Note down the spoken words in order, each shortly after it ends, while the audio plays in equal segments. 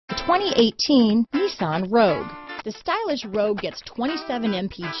The 2018 Nissan Rogue. The stylish Rogue gets 27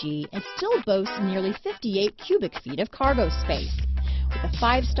 mpg and still boasts nearly 58 cubic feet of cargo space. With a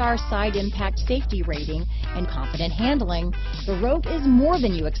 5-star side impact safety rating and confident handling, the Rogue is more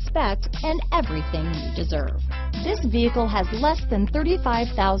than you expect and everything you deserve. This vehicle has less than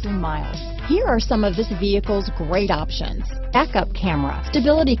 35,000 miles. Here are some of this vehicle's great options: backup camera,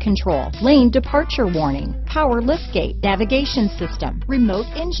 stability control, lane departure warning, power liftgate, navigation system, remote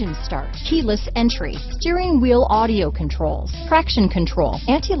engine start, keyless entry, steering wheel audio controls, traction control,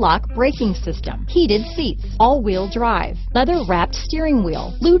 anti-lock braking system, heated seats, all-wheel drive, leather-wrapped steering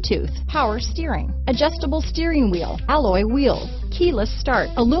wheel, Bluetooth, power steering, adjustable steering wheel, alloy wheels, keyless start,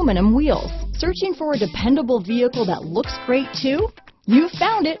 aluminum wheels. Searching for a dependable vehicle that looks great too? You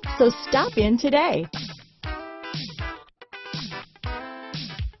found it, so stop in today.